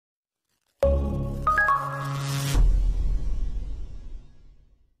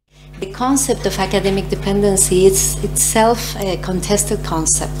concept of academic dependency is itself a contested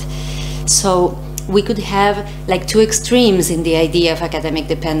concept. So we could have like two extremes in the idea of academic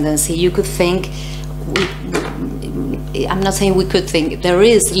dependency. You could think, I'm not saying we could think, there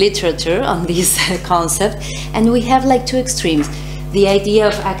is literature on this concept, and we have like two extremes. The idea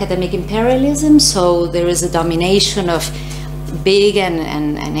of academic imperialism, so there is a domination of big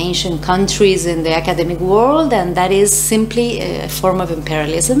and ancient countries in the academic world, and that is simply a form of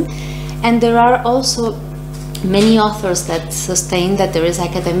imperialism. And there are also many authors that sustain that there is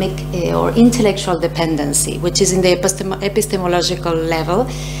academic or intellectual dependency, which is in the epistemological level.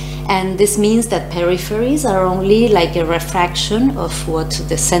 And this means that peripheries are only like a refraction of what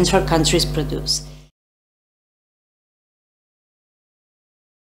the central countries produce.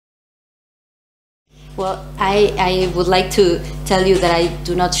 Well, I would like to tell you that I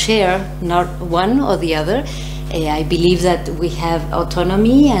do not share not one or the other. I believe that we have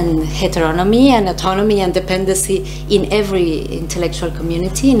autonomy and heteronomy, and autonomy and dependency in every intellectual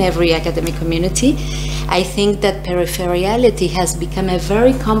community, in every academic community. I think that peripherality has become a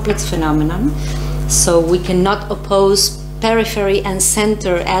very complex phenomenon, so we cannot oppose periphery and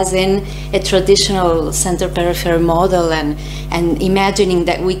center as in a traditional center-periphery model, and imagining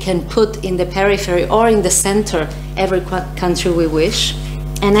that we can put in the periphery or in the center every country we wish.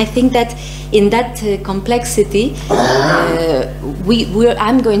 And I think that in that complexity,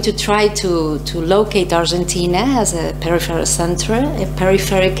 I'm going to try to locate Argentina as a peripheral center, a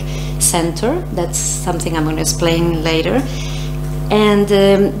peripheric center. That's something I'm going to explain later. And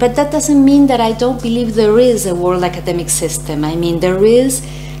but that doesn't mean that I don't believe there is a world academic system. I mean, there is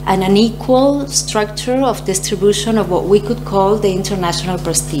an unequal structure of distribution of what we could call the international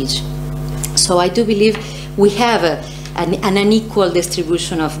prestige. So I do believe we have an unequal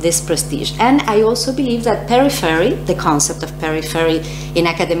distribution of this prestige. And I also believe that periphery, the concept of periphery in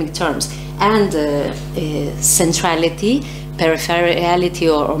academic terms, and centrality, peripherality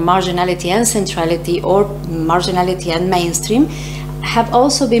or marginality and centrality, or marginality and mainstream, have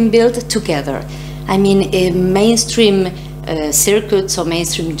also been built together. I mean, mainstream circuits or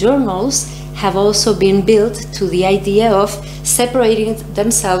mainstream journals have also been built to the idea of separating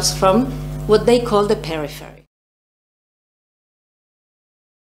themselves from what they call the periphery.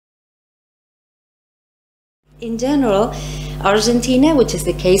 In general, Argentina, which is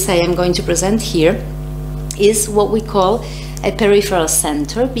the case I am going to present here, is what we call a peripheral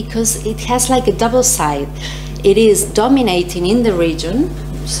center, because it has like a double side. It is dominating in the region,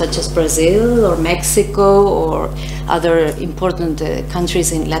 such as Brazil or Mexico or other important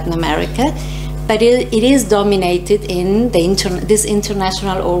countries in Latin America, but it is dominated in this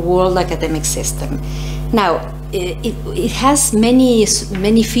international or world academic system. Now, it has many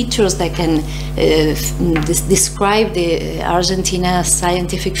features that can describe the Argentina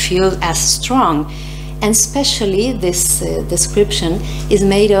scientific field as strong, and especially this description is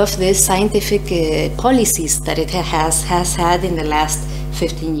made of the scientific policies that it has had in the last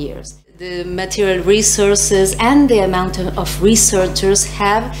 15 years. The material resources and the amount of researchers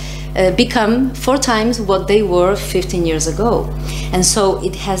have become 4 times what they were 15 years ago. And so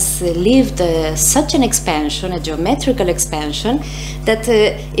it has lived such an expansion, a geometrical expansion, that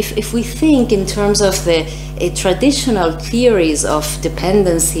if we think in terms of the traditional theories of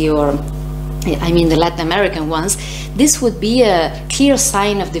dependency, or I mean the Latin American ones, this would be a clear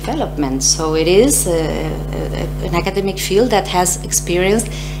sign of development. So it is an academic field that has experienced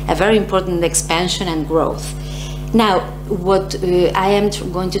a very important expansion and growth. Now, what I am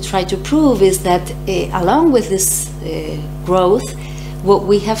going to try to prove is that along with this growth, what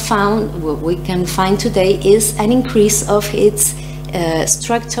we have found, what we can find today, is an increase of its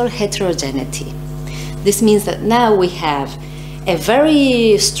structural heterogeneity. This means that now we have a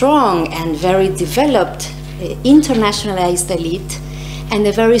very strong and very developed internationalized elite, and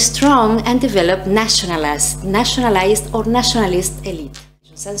a very strong and developed nationalized or nationalist elite.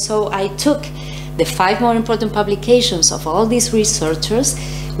 And so I took the 5 more important publications of all these researchers,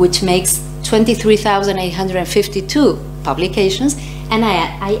 which makes 23,852 publications, and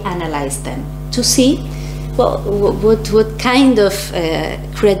I analyzed them to see, well, what kind of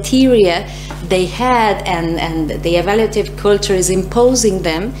criteria they had, and the evaluative culture is imposing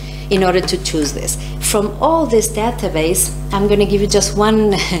them in order to choose this. From all this database, I'm going to give you just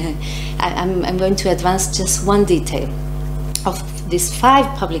one, I'm going to advance just one detail. Of these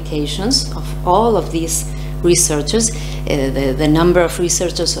 5 publications, of all of these researchers, the number of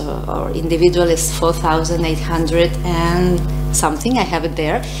researchers or individual is 4,800 and something, I have it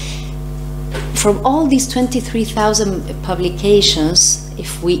there. From all these 23,000 publications,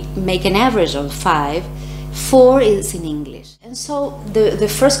 if we make an average of 5, 4 is in English. And so the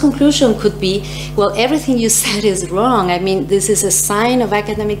first conclusion could be, well, everything you said is wrong. I mean, this is a sign of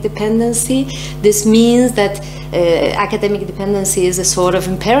academic dependency. This means that academic dependency is a sort of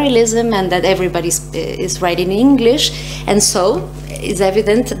imperialism and that everybody is writing in English. And so it's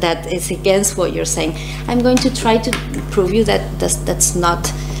evident that it's against what you're saying. I'm going to try to prove you that that's not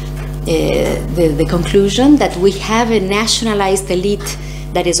the conclusion, that we have a nationalized elite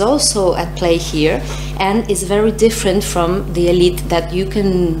that is also at play here and is very different from the elite that you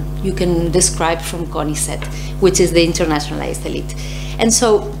can describe from CONICET, which is the internationalized elite. And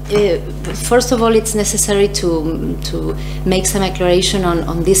so, first of all, it's necessary to make some acceleration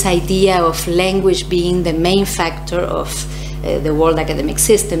on this idea of language being the main factor of the world academic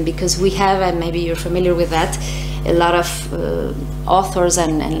system, because we have, and maybe you're familiar with that, a lot of authors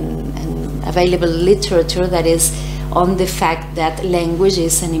and available literature that is on the fact that language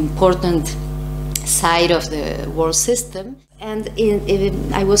is an important side of the world system. And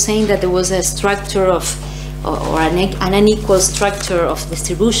I was saying that there was a structure of, or an unequal structure of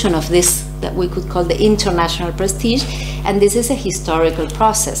distribution of this that we could call the international prestige, and this is a historical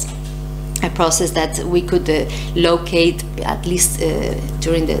process. A process that we could locate at least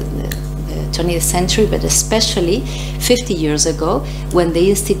during the 20th century, but especially 50 years ago, when the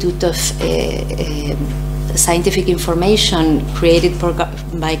Institute of Scientific Information created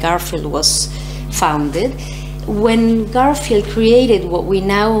by Garfield was founded. When Garfield created what we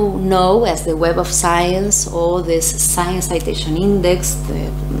now know as the Web of Science, or this Science Citation Index,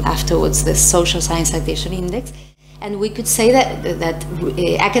 afterwards the Social Science Citation Index, and we could say that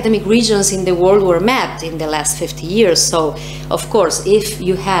academic regions in the world were mapped in the last 50 years. So, of course, if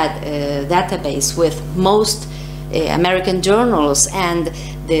you had a database with most American journals, and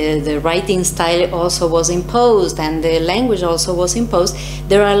the writing style also was imposed, and the language also was imposed,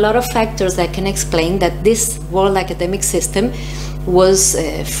 there are a lot of factors that can explain that this world academic system was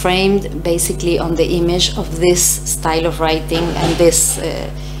framed basically on the image of this style of writing and this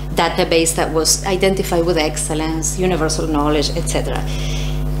database that was identified with excellence, universal knowledge, etc.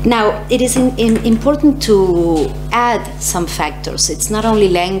 Now, it is important to add some factors. It's not only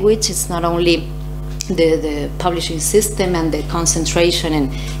language, it's not only the publishing system and the concentration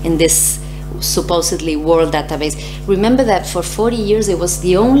in this supposedly world database. Remember that for 40 years it was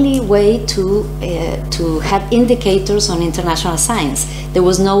the only way to have indicators on international science. There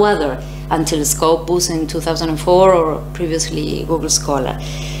was no other until Scopus in 2004, or previously Google Scholar.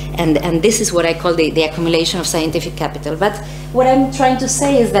 And this is what I call the accumulation of scientific capital. But what I'm trying to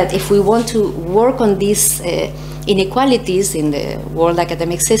say is that if we want to work on these inequalities in the world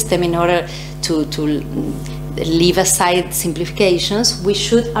academic system in order to leave aside simplifications, we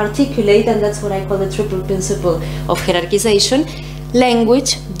should articulate, and that's what I call the triple principle of hierarchization: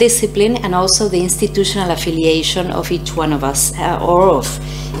 language, discipline, and also the institutional affiliation of each one of us, or of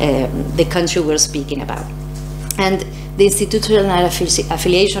the country we're speaking about. And the institutional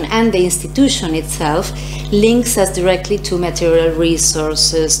affiliation and the institution itself links us directly to material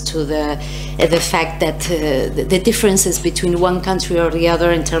resources, to the fact that the differences between one country or the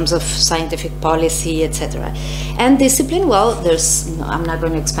other in terms of scientific policy, etc. And discipline, well, I'm not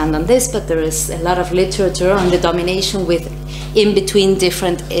going to expand on this, but there is a lot of literature on the domination in between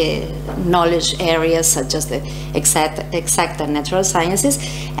different knowledge areas, such as the exact and natural sciences,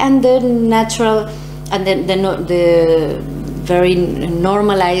 and the natural and the very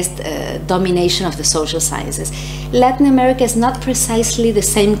normalized domination of the social sciences. Latin America is not precisely the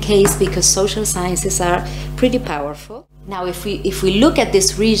same case, because social sciences are pretty powerful. Now, if we look at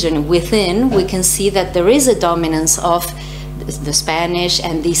this region within, we can see that there is a dominance of the Spanish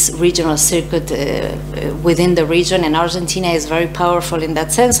and this regional circuit within the region, and Argentina is very powerful in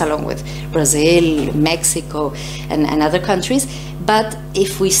that sense, along with Brazil, Mexico, and other countries. But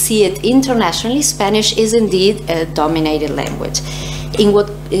if we see it internationally, Spanish is indeed a dominated language. In what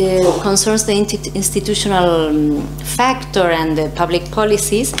concerns the institutional factor and the public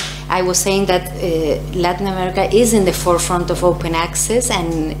policies, I was saying that Latin America is in the forefront of open access,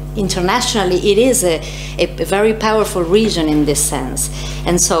 and internationally it is a very powerful region in this sense.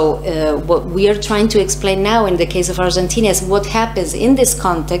 And so what we are trying to explain now in the case of Argentina is what happens in this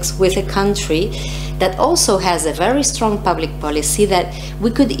context with a country that also has a very strong public policy, that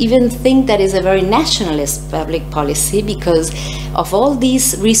we could even think that is a very nationalist public policy, because of all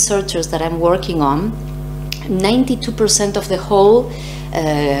these researchers that I'm working on, 92% of the whole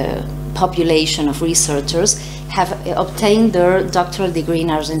population of researchers have obtained their doctoral degree in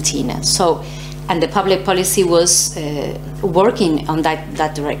Argentina. So, and the public policy was working on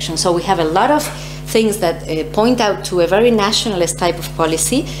that direction. So we have a lot of things that point out to a very nationalist type of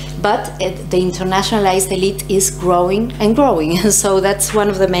policy, but the internationalized elite is growing and growing. So that's one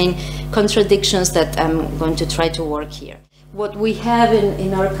of the main contradictions that I'm going to try to work here. What we have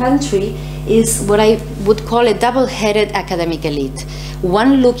in our country is what I would call a double-headed academic elite.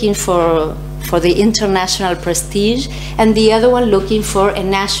 One looking for the international prestige, and the other one looking for a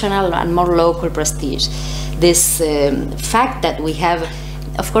national and more local prestige. This fact that we have,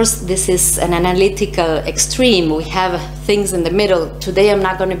 of course, this is an analytical extreme. We have things in the middle. Today I'm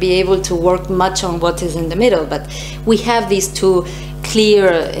not going to be able to work much on what is in the middle, but we have these two clear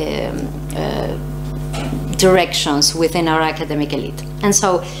directions within our academic elite. And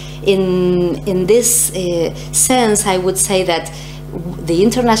so in this sense, I would say that the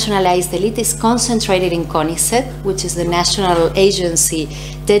internationalized elite is concentrated in CONICET, which is the national agency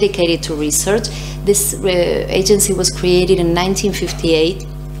dedicated to research. This agency was created in 1958.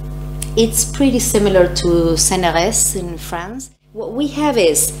 It's pretty similar to CNRS in France. What we have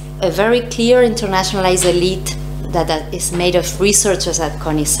is a very clear internationalized elite that is made of researchers at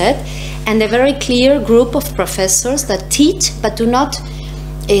CONICET, and a very clear group of professors that teach but do not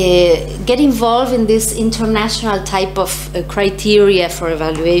get involved in this international type of criteria for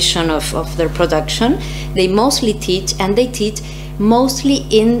evaluation of their production. They mostly teach, and they teach mostly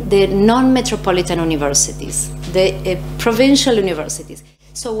in the non-metropolitan universities, the provincial universities.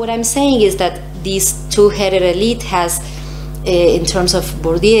 So what I'm saying is that this two-headed elite has, in terms of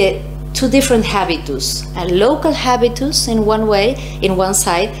Bourdieu, two different habitus: a local habitus in one way, in one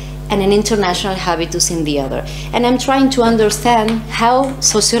side, and an international habitus in the other. And I'm trying to understand how,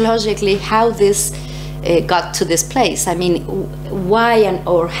 sociologically, how this got to this place. I mean, why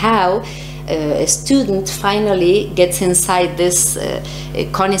or how a student finally gets inside this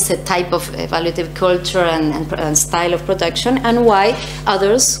CONICET type of evaluative culture and style of production, and why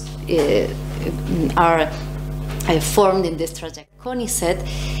others are formed in this trajectory. CONICET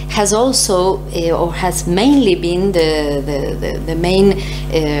has also, or has mainly been the main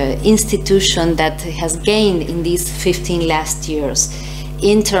institution that has gained in these 15 last years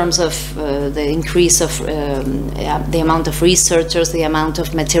in terms of the increase of the amount of researchers, the amount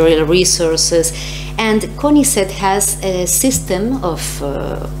of material resources. And CONICET has a system of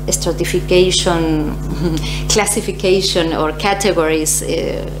stratification, classification, or categories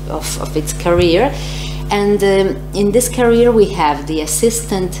of its career. And in this career we have the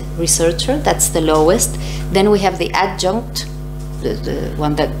assistant researcher, that's the lowest. Then we have the adjunct, the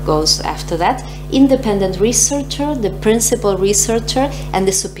one that goes after that, independent researcher, the principal researcher, and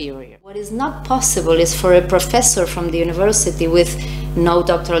the superior. What is not possible is for a professor from the university with no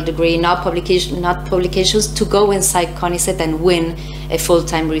doctoral degree, not publications, to go inside CONICET and win a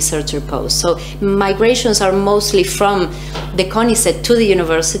full-time researcher post. So migrations are mostly from the CONICET to the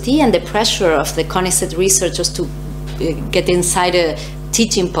university, and the pressure of the CONICET researchers to get inside a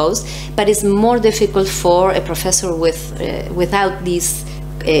teaching post, but it's more difficult for a professor without these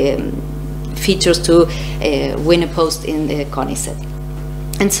features to win a post in the CONICET.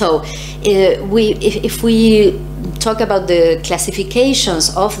 And so if we talk about the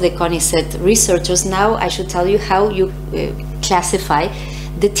classifications of the CONICET researchers, now I should tell you how you classify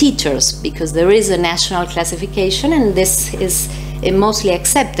the teachers, because there is a national classification, and this is mostly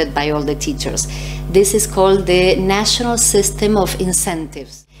accepted by all the teachers. This is called the National System of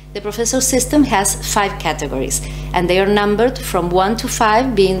Incentives. The professor system has 5 categories, and they are numbered from 1 to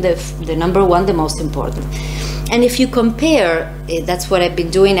 5, being the number 1 the most important. And if you compare, that's what I've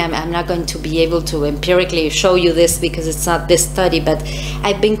been doing. I'm not going to be able to empirically show you this because it's not this study, but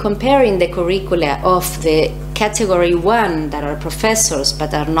I've been comparing the curricula of the category 1 that are professors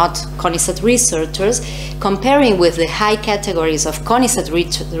but are not CONICET researchers, comparing with the high categories of CONICET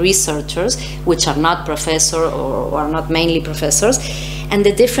researchers, which are not professor or are not mainly professors. And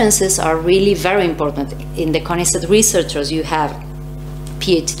the differences are really very important. In the CONICET researchers, you have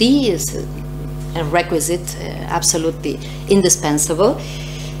PhD is a requisite, absolutely indispensable.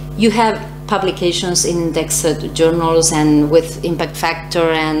 You have publications in indexed journals and with impact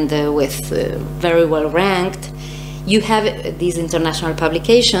factor and with very well ranked. You have these international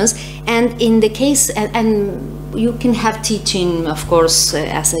publications, and in the case, and you can have teaching, of course,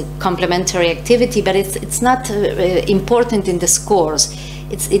 as a complementary activity, but it's not important in the scores.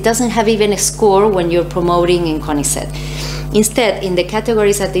 It doesn't have even a score when you're promoting in CONICET. Instead, in the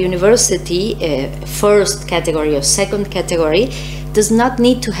categories at the university, first category or second category does not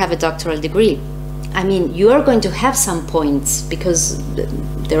need to have a doctoral degree. I mean, you are going to have some points because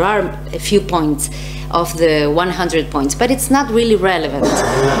there are a few points of the 100 points, but it's not really relevant.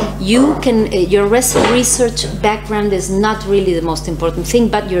 You can, your research background is not really the most important thing,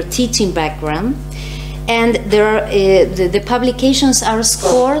 but your teaching background And there are, the publications are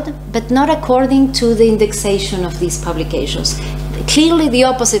scored, but not according to the indexation of these publications. Clearly the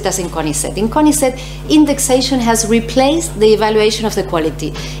opposite as in CONICET. In CONICET, indexation has replaced the evaluation of the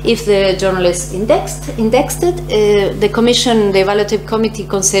quality. If the journal is indexed it, the commission, the evaluative committee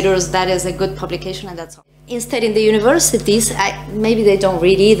considers that as a good publication, and that's all. Instead, in the universities, maybe they don't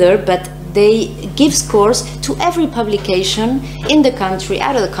read either, but they give scores to every publication in the country,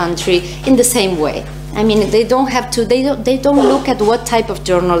 out of the country, in the same way. I mean, they don't have to. They don't look at what type of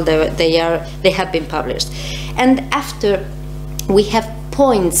journal they have been published. And after we have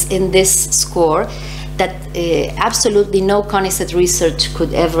points in this score that absolutely no CONICET research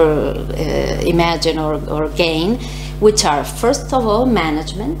could ever imagine or gain, which are, first of all,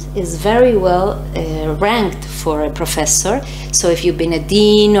 management is very well ranked for a professor. So if you've been a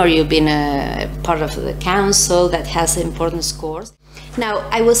dean or you've been a part of the council, that has important scores. Now,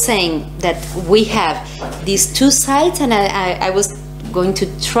 I was saying that we have these two sides, and I was going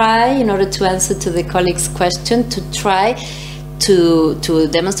to try, in order to answer to the colleague's question, to try to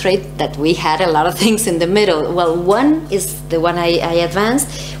demonstrate that we had a lot of things in the middle. Well, one is the one I advanced,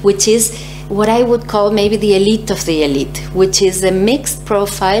 which is what I would call maybe the elite of the elite, which is a mixed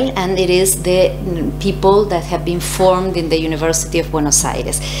profile, and it is the people that have been formed in the University of Buenos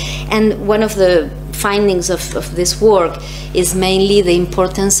Aires. And one of the findings of this work is mainly the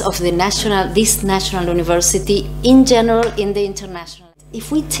importance of this national university in general in the international.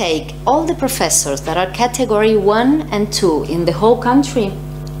 If we take all the professors that are category 1 and 2 in the whole country,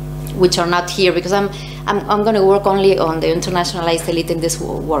 which are not here because I'm going to work only on the internationalized elite in this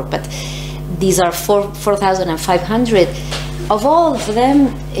work, but these are 4,500. Of all of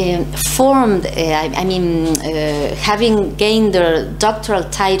them formed, having gained their doctoral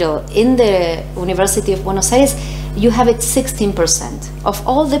title in the University of Buenos Aires, you have it 16% of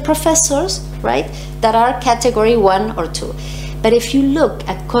all the professors, right, that are category 1 or 2. But if you look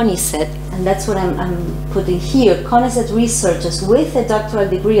at CONICET, and that's what I'm putting here, CONICET researchers with a doctoral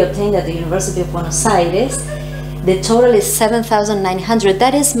degree obtained at the University of Buenos Aires, the total is 7,900.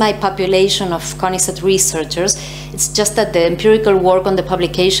 That is my population of CONICET researchers. It's just that the empirical work on the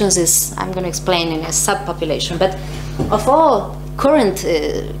publications is, I'm going to explain, in a subpopulation. But of all current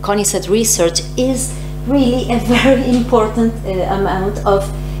CONICET research is really a very important amount of,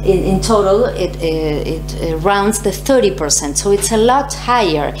 in total, it rounds the 30%. So it's a lot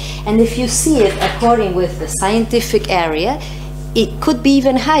higher. And if you see it according with the scientific area, it could be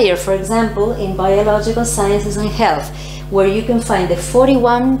even higher, for example, in biological sciences and health, where you can find the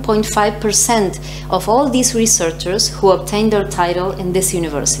 41.5% of all these researchers who obtained their title in this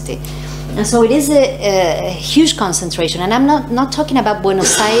university. And so it is a huge concentration. And I'm not talking about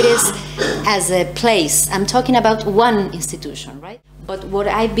Buenos Aires as a place. I'm talking about one institution, right? But what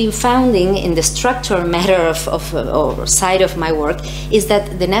I've been finding in the structural matter or side of my work is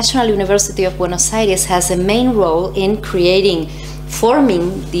that the National University of Buenos Aires has a main role in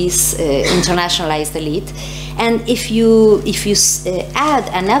forming this internationalized elite. And if you add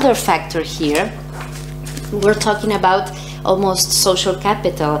another factor here, we're talking about almost social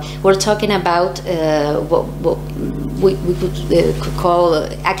capital. We're talking about what we could call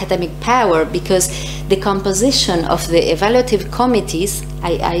academic power, because the composition of the evaluative committees,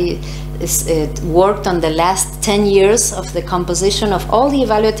 I worked on the last 10 years of the composition of all the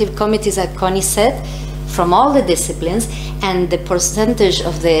evaluative committees at CONICET from all the disciplines, and the percentage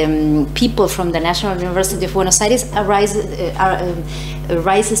of the people from the National University of Buenos Aires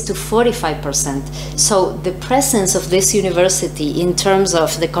rises to 45%. So the presence of this university in terms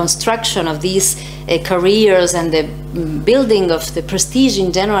of the construction of these careers and the building of the prestige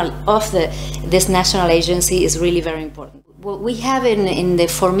in general of this national agency is really very important. What we have in the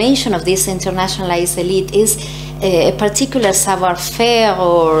formation of this internationalized elite is a particular savoir-faire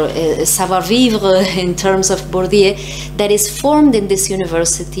or savoir-vivre in terms of Bourdieu that is formed in this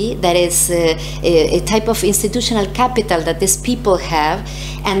university, that is a type of institutional capital that these people have,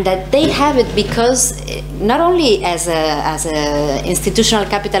 and that they have it because not only as a institutional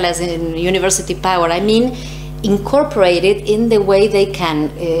capital, as in university power, I mean incorporated in the way they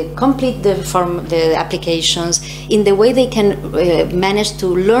can complete the applications, in the way they can manage to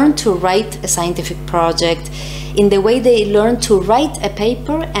learn to write a scientific project, in the way they learn to write a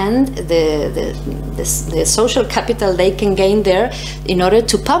paper, and the social capital they can gain there in order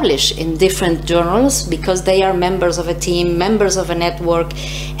to publish in different journals, because they are members of a team, members of a network.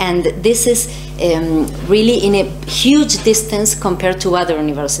 And this is really in a huge distance compared to other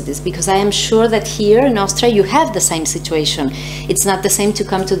universities, because I am sure that here in Austria you have the same situation. It's not the same to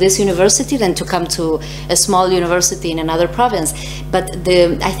come to this university than to come to a small university in another province. But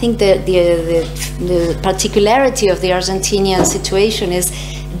I think the particularity of the Argentinian situation is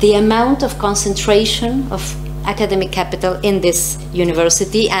the amount of concentration of academic capital in this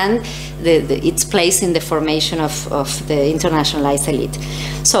university and its place in the formation of the internationalized elite.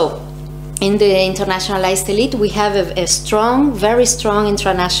 So, in the internationalized elite, we have a strong, very strong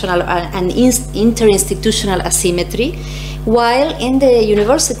international and interinstitutional asymmetry, while in the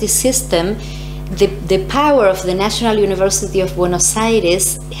university system, the power of the National University of Buenos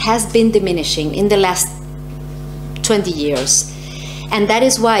Aires has been diminishing in the last 20 years. And that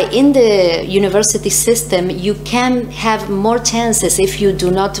is why in the university system, you can have more chances if you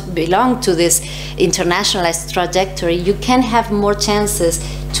do not belong to this internationalized trajectory, you can have more chances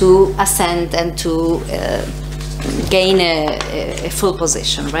to ascend and to gain a full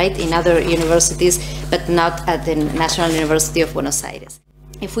position, right, in other universities, but not at the National University of Buenos Aires.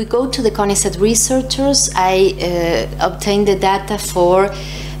 If we go to the CONICET researchers, I obtained the data for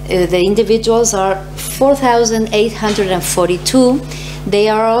the individuals are 4,842. They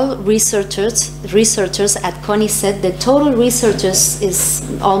are all researchers at CONICET. The total researchers is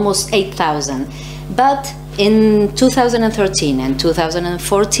almost 8,000. But in 2013 and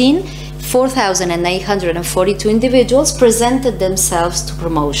 2014, 4,842 individuals presented themselves to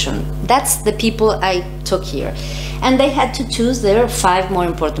promotion. That's the people I took here. And they had to choose their 5 more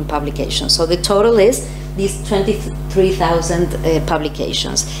important publications. So the total is these 23,000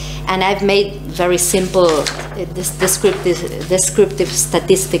 publications. And I've made very simple descriptive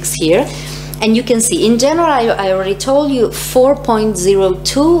statistics here. And you can see, in general, I already told you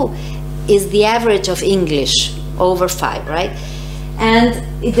 4.02 is the average of English over 5, right? And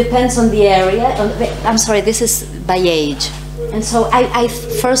it depends on the area. I'm sorry, this is by age. And so I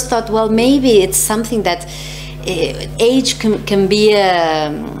first thought, well, maybe it's something that age can be,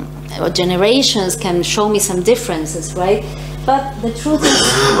 or generations can show me some differences, right? But the truth is,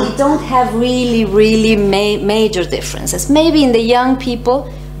 we don't have really major differences. Maybe in the young people,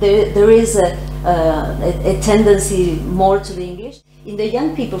 there is a tendency more to the English. In the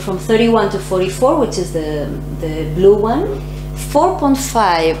young people from 31 to 44, which is the blue one,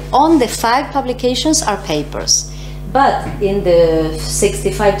 4.5 on the 5 publications are papers. But in the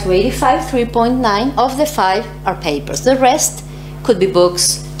 65 to 85, 3.9 of the 5 are papers. The rest could be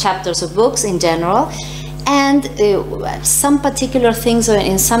books, chapters of books in general, and some particular things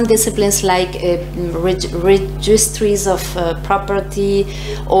in some disciplines like registries of property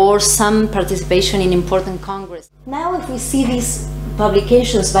or some participation in important congress. Now if we see these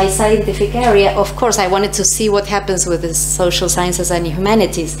publications by scientific area, of course I wanted to see what happens with the social sciences and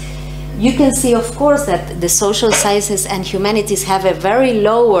humanities. You can see, of course, that the social sciences and humanities have a very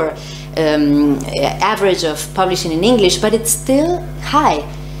lower average of publishing in English, but it's still high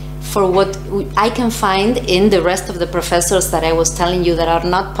for what I can find in the rest of the professors that I was telling you that are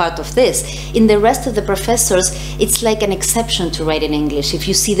not part of this. In the rest of the professors, it's like an exception to write in English, if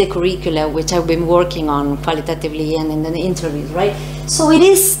you see the curricula, which I've been working on qualitatively and in the interviews, right? So it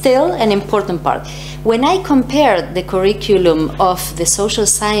is still an important part. When I compared the curriculum of the social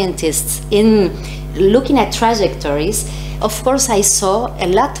scientists in looking at trajectories, of course I saw a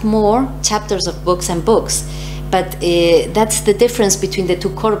lot more chapters of books and books. But that's the difference between the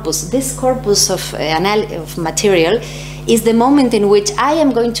two corpus. This corpus of material is the moment in which I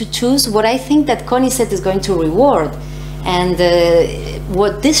am going to choose what I think that CONICET is going to reward. And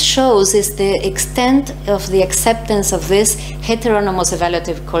what this shows is the extent of the acceptance of this heterogeneous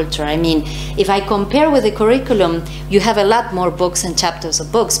evaluative culture. I mean, if I compare with the curriculum, you have a lot more books and chapters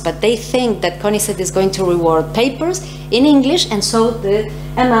of books, but they think that CONICET is going to reward papers in English, and so the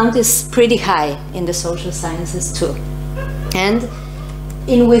amount is pretty high in the social sciences too. And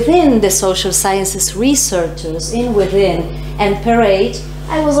within the social sciences researchers, and per age,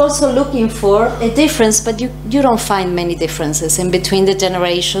 I was also looking for a difference, but you don't find many differences in between the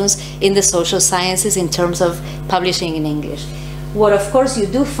generations in the social sciences in terms of publishing in English. What of course you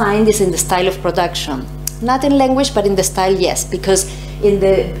do find is in the style of production. Not in language, but in the style, yes, because in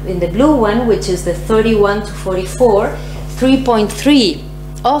the blue one, which is the 31 to 44, 3.3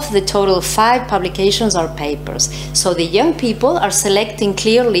 of the total 5 publications are papers. So the young people are selecting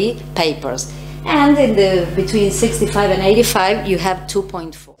clearly papers. And in between 65 and 85, you have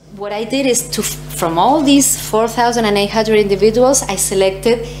 2.4. What I did is from all these 4,800 individuals, I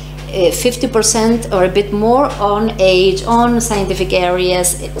selected 50% or a bit more on age, on scientific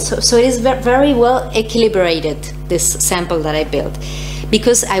areas. So it is very well equilibrated, this sample that I built.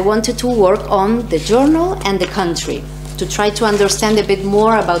 because I wanted to work on the journal and the country to try to understand a bit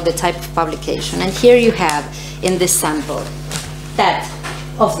more about the type of publication. And here you have in this sample that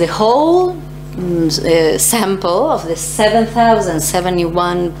of the whole sample of the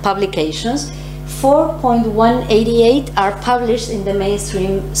 7,071 publications, 4.188 are published in the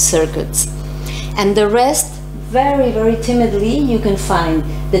mainstream circuits. And the rest, very, very timidly, you can find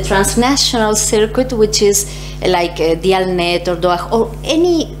the transnational circuit, which is like Dialnet or DOAG, or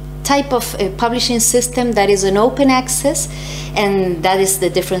any type of publishing system that is an open access, and that is the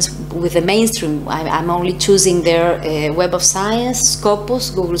difference with the mainstream. I'm only choosing their Web of Science,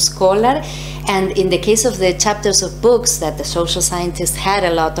 Scopus, Google Scholar, and in the case of the chapters of books that the social scientists had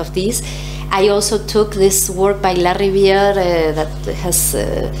a lot of these, I also took this work by Larry Bier that has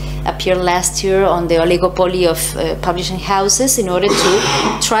appeared last year on the oligopoly of publishing houses in order to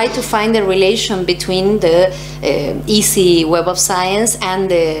try to find a relation between the easy Web of Science and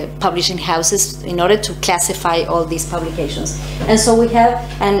the publishing houses in order to classify all these publications. And so we have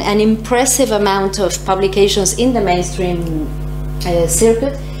an impressive amount of publications in the mainstream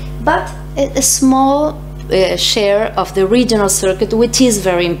circuit, but a small share of the regional circuit, which is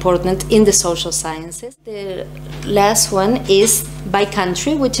very important in the social sciences. The last one is by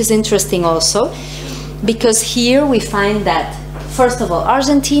country, which is interesting also, because here we find that, first of all,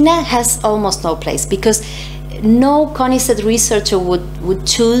 Argentina has almost no place, because no CONICET researcher would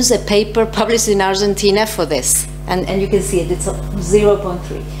choose a paper published in Argentina for this. And you can see it, it's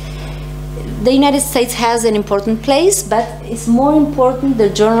 0.3. The United States has an important place, but it's more important the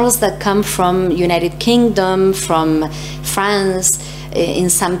journals that come from United Kingdom, from France, in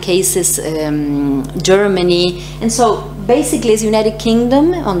some cases Germany. And so basically it's United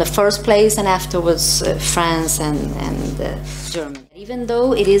Kingdom on the first place, and afterwards France and Germany. Even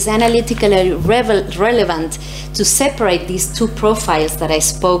though it is analytically relevant to separate these two profiles that I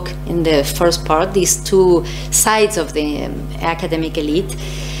spoke in the first part, these two sides of the academic elite,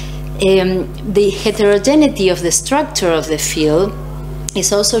 the heterogeneity of the structure of the field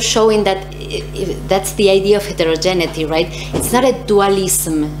is also showing that that's the idea of heterogeneity, right? It's not a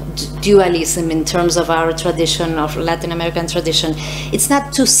dualism in terms of our tradition, of Latin American tradition. It's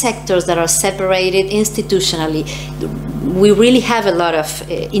not two sectors that are separated institutionally. We really have a lot of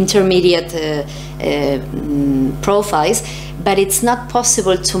intermediate profiles, but it's not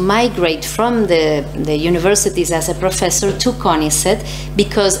possible to migrate from the universities as a professor to CONICET,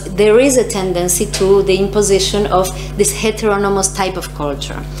 because there is a tendency to the imposition of this heteronomous type of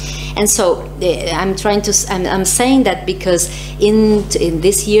culture. And so I'm saying that because in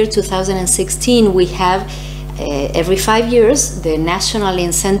this year, 2016, we have every 5 years, the national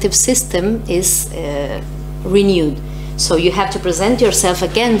incentive system is renewed. So you have to present yourself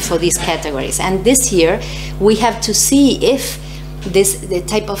again for these categories. And this year, we have to see if the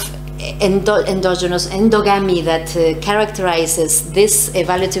type of endogenous endogamy that characterizes this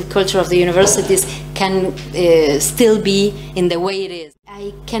evaluative culture of the universities can still be in the way it is.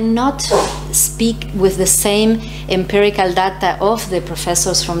 I cannot speak with the same empirical data of the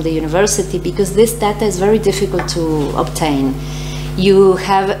professors from the university, because this data is very difficult to obtain. You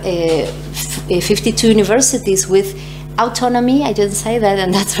have 52 universities with autonomy, I didn't say that,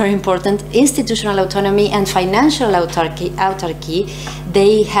 and that's very important, institutional autonomy and financial autarky.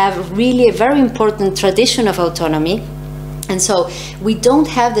 They have really a very important tradition of autonomy. And so we don't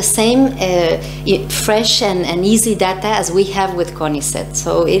have the same fresh and easy data as we have with CONICET.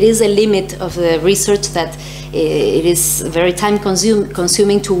 So it is a limit of the research that it is very time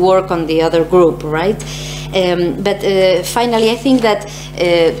consuming to work on the other group, right? But finally, I think that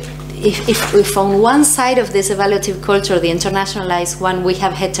if on one side of this evaluative culture, the internationalized one, we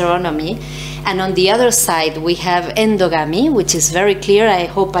have heteronomy, and on the other side we have endogamy, which is very clear. I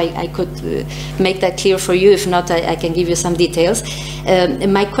hope I could make that clear for you. If not, I can give you some details.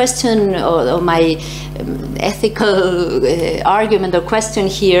 My question or my ethical argument or question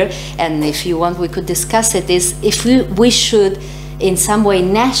here, and if you want we could discuss it, is if we should in some way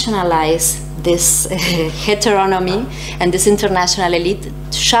nationalize this heteronomy and this international elite.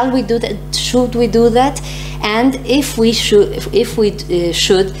 Shall we do that? Should we do that? And if we should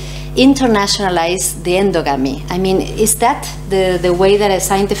internationalize the endogamy, I mean, is that the way that a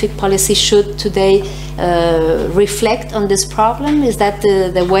scientific policy should today reflect on this problem? Is that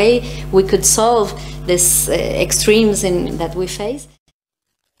the way we could solve these extremes that we face?